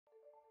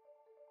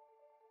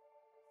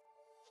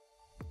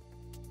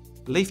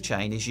Leaf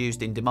chain is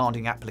used in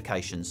demanding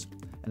applications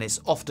and it's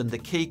often the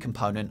key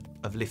component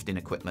of lifting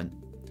equipment.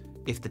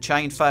 If the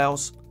chain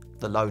fails,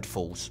 the load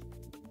falls.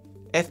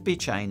 FB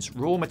Chain's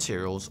raw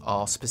materials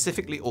are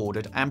specifically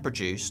ordered and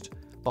produced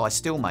by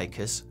steel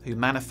makers who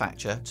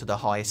manufacture to the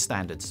highest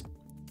standards,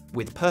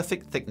 with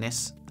perfect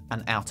thickness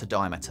and outer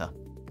diameter.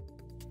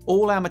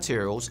 All our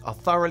materials are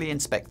thoroughly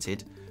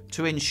inspected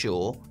to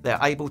ensure they're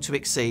able to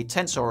exceed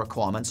tensile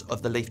requirements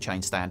of the leaf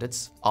chain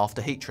standards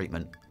after heat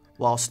treatment,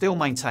 while still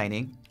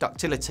maintaining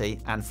ductility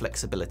and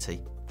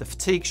flexibility. The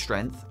fatigue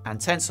strength and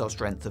tensile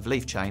strength of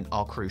leaf chain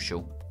are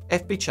crucial.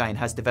 FB Chain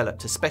has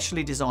developed a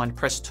specially designed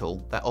press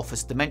tool that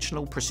offers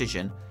dimensional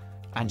precision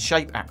and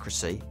shape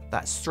accuracy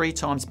that's 3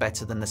 times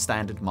better than the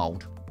standard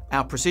mould.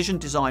 Our precision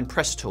design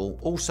press tool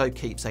also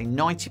keeps a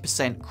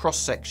 90%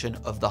 cross-section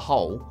of the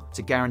hole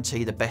to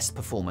guarantee the best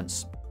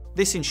performance.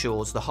 This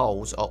ensures the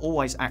holes are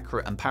always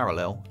accurate and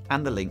parallel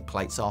and the link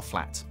plates are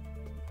flat.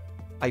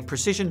 A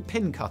precision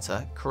pin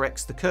cutter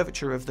corrects the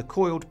curvature of the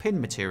coiled pin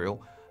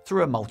material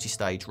through a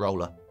multi-stage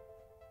roller.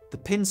 The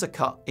pins are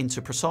cut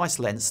into precise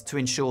lengths to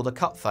ensure the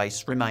cut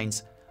face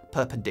remains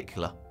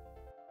perpendicular.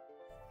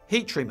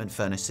 Heat treatment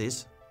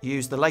furnaces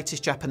use the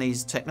latest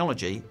Japanese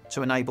technology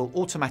to enable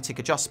automatic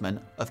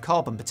adjustment of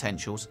carbon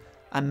potentials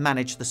and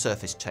manage the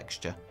surface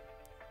texture.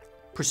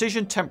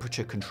 Precision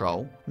temperature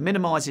control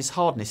minimises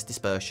hardness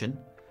dispersion,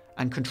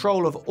 and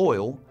control of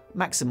oil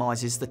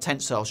maximises the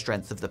tensile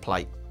strength of the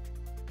plate.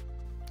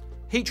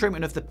 Heat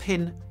treatment of the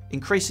pin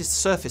increases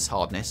surface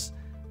hardness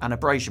and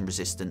abrasion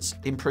resistance,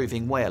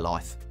 improving wear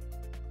life.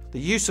 The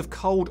use of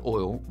cold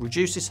oil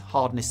reduces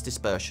hardness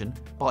dispersion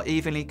by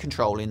evenly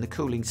controlling the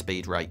cooling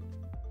speed rate.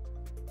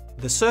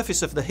 The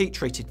surface of the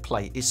heat-treated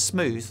plate is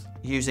smooth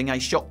using a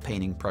shot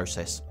peening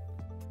process.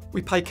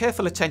 We pay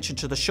careful attention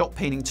to the shot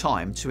peening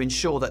time to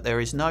ensure that there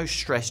is no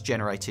stress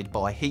generated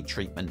by heat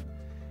treatment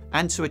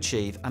and to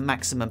achieve a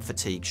maximum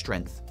fatigue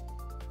strength.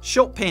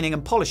 Shot peening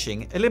and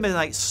polishing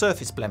eliminates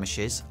surface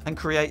blemishes and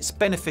creates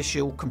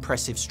beneficial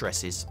compressive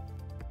stresses.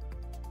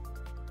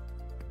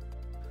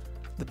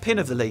 The pin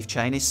of the leaf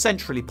chain is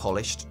centrally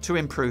polished to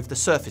improve the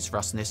surface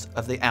roughness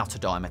of the outer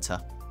diameter.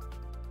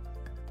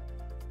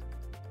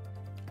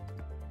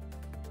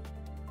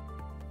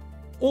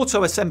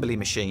 Auto-assembly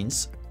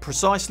machines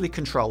precisely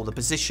control the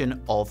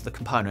position of the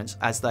components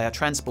as they are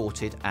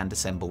transported and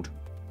assembled.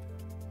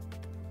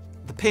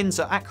 The pins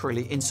are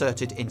accurately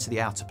inserted into the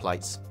outer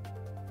plates.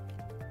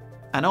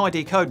 An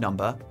ID code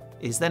number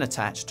is then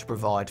attached to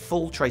provide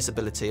full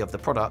traceability of the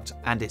product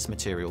and its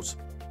materials.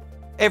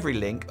 Every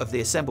link of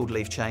the assembled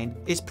leaf chain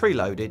is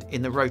preloaded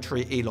in the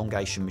rotary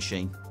elongation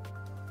machine.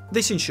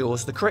 This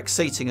ensures the correct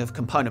seating of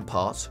component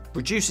parts,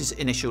 reduces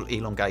initial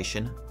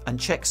elongation, and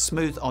checks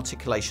smooth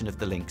articulation of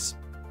the links.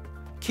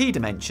 Key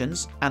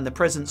dimensions and the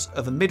presence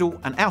of a middle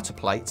and outer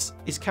plates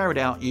is carried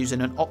out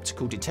using an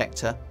optical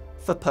detector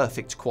for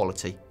perfect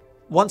quality.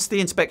 Once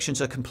the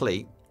inspections are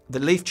complete, the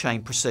leaf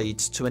chain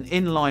proceeds to an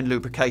inline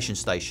lubrication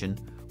station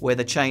where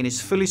the chain is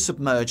fully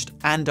submerged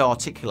and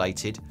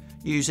articulated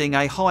using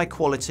a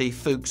high-quality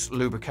Fuchs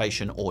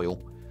lubrication oil,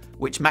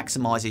 which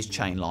maximises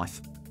chain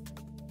life.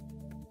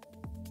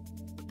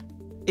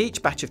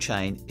 Each batch of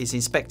chain is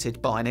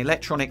inspected by an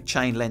electronic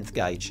chain length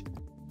gauge.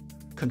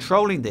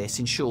 Controlling this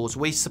ensures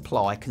we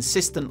supply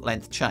consistent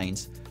length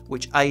chains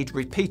which aid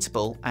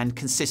repeatable and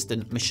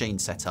consistent machine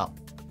setup.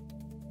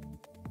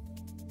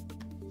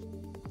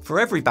 For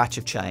every batch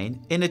of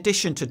chain, in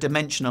addition to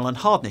dimensional and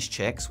hardness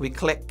checks, we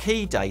collect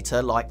key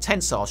data like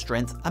tensile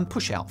strength and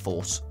push-out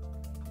force.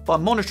 By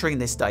monitoring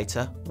this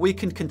data, we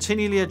can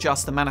continually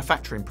adjust the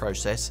manufacturing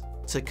process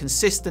to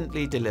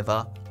consistently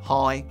deliver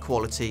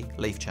high-quality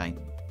leaf chain.